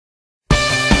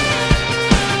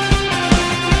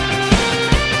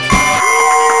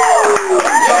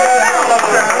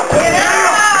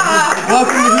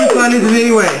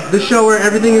Anyway, the show where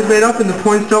everything is made up and the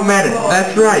points don't matter.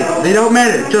 That's right, they don't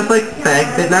matter, just like the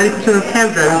fact that 90% of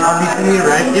cab drivers are recently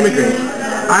arrived immigrants.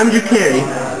 I'm Drew Carey,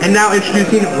 and now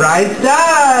introducing Ride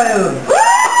Style!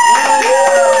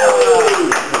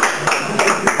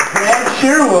 Brad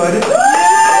Sherwood.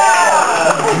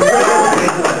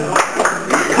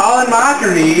 Colin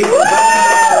Mockery.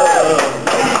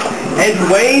 And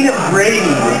Wayne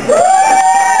Brady.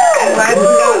 And last but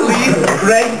not least,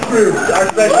 Greg Proops, our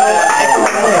special expert.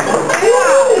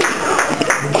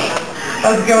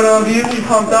 How's it going on, you? You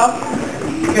pumped up?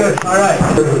 Good, alright.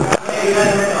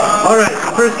 Alright,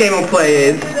 first game we'll play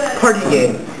is Party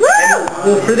Game.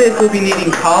 And for this we'll be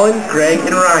needing Colin, Greg,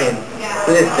 and Ryan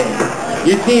for this thing.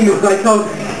 Your team is like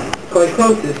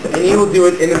closest, and you will do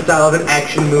it in the style of an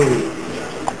action movie.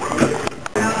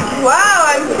 Wow,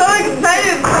 I'm so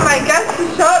excited for my guests to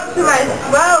show up to my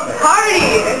swell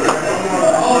party!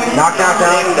 Knock, knock,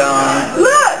 knock.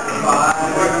 Look!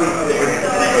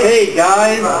 Hey,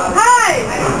 guys. Hi!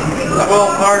 Swell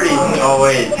party. Oh,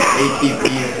 wait. ATP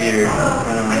is here.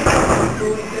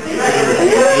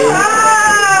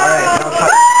 Alright,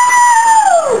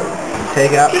 now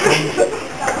take out.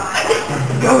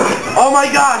 Oh my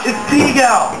gosh, it's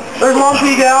P-Gal! There's one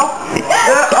P-Gal.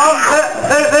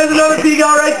 There's another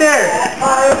P-Gal right there.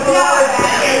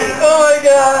 Oh my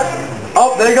god.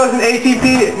 Oh, there goes an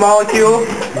ATP molecule.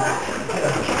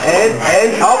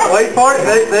 And, oh, wait for it.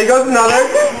 There goes another.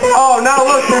 Oh, now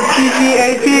look, there's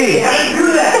PGAP.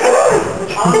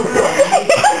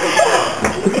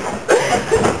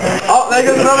 Oh, there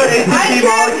goes another ATP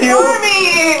molecule.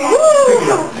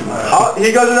 Oh,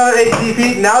 here goes another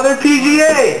ATP. Now they're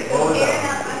PGA.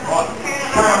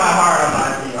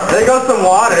 There goes some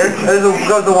water. There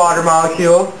goes the water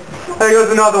molecule. There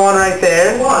goes another one right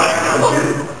there.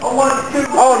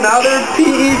 Oh, now there's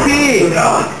PEP.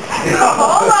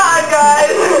 Hold on,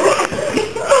 guys!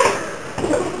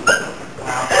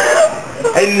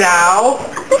 And now,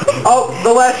 oh,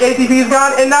 the last ATP is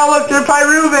gone, and now look, they're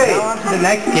pyruvate. On to the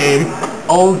next game,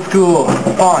 old school,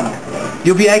 fun.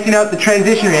 You'll be acting out the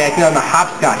transition reaction on the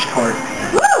hopscotch court.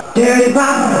 Dirty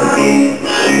Pop!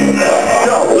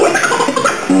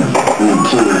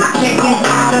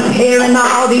 Out of hearing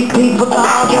all these people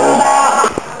talking about.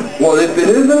 Well, if it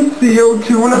isn't CO2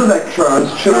 and electrons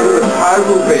chilling with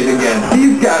pyruvate again,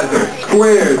 these guys are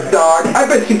squares, dog. I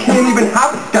bet you can't even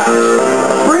hopscotch.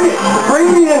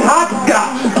 Bring me in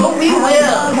hopscotch. Oh, we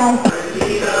will.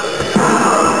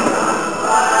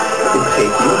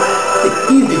 It's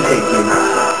easy taking.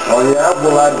 Oh yeah?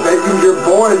 Well, I bet you your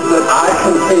boys that I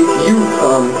can take you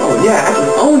some. Oh yeah, I can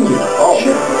own you. Oh,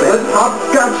 shit. Let's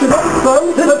hopscotch it up,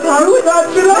 son. Let's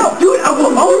hopscotch it up. Do it, I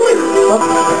will own you.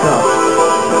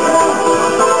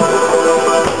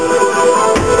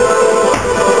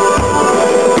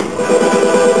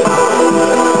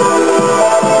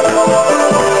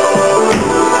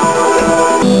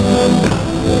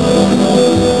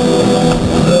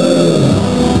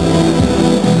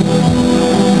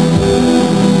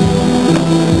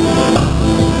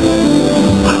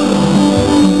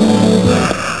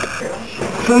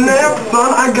 So now,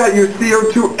 son, I got your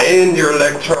CO2 and your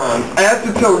electrons.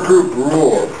 Acetyl group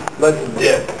rules. Let's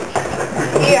dip.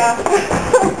 Yeah.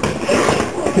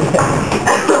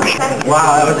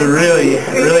 Wow, that was a really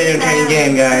entertaining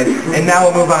game, guys. And now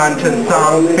we'll move on to the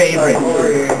song Favorite.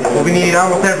 We'll be needing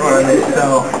almost everyone on this,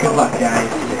 so good luck, guys.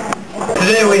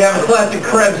 Today we have a classic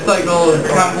Krebs cycle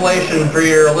compilation for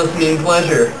your listening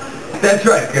pleasure. That's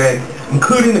right, Greg.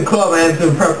 Including the club and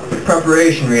some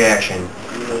preparation reaction.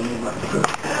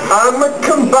 I'ma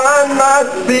combine my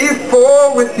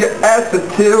C4 with your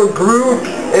acetyl group.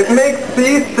 It makes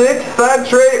C6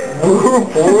 citrate.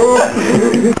 Whoop,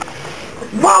 whoop.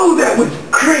 Whoa, that was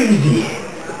crazy!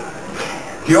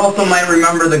 You also might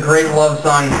remember the great love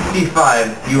song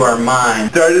C5, You Are Mine.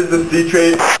 Started the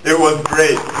citrate, it was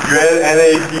great. You added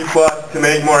NAD plus to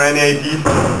make more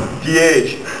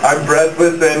NADH. I'm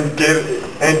breathless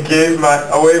and gave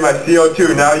away my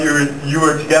CO2. Now you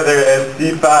were together as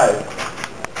C5.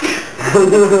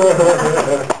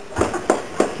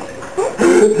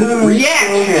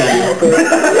 Reaction!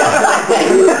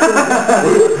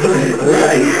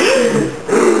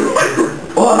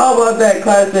 Well, how about that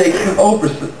classic opera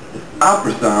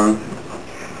song?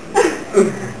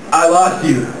 I lost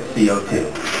you, CO2.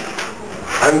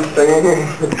 I'm singing.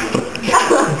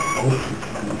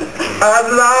 I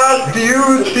lost you,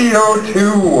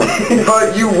 CO2,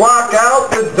 but you walk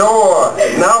out the door.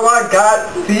 Now I got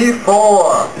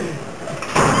C4.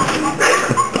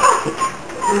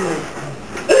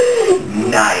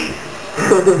 Nice.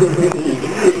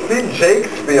 See,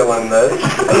 Jake's feeling this.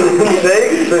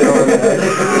 Jake's feeling this.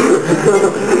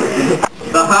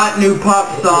 hot new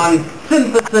pop song,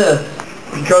 Synthesis.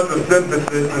 Because of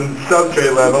synthesis and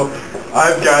substrate level,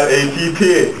 I've got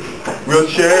ATP. We'll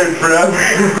share it forever.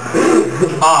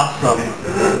 Awesome.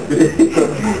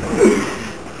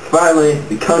 Finally,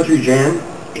 the country jam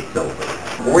is over.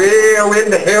 Well,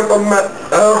 with the help of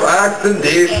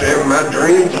oxidation, my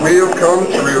dreams will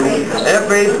come true.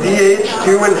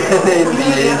 FADH2 and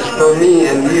NADH for me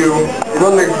and you.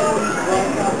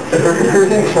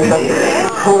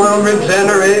 Will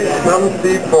regenerate some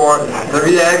C4. The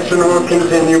reaction will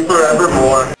continue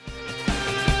forevermore.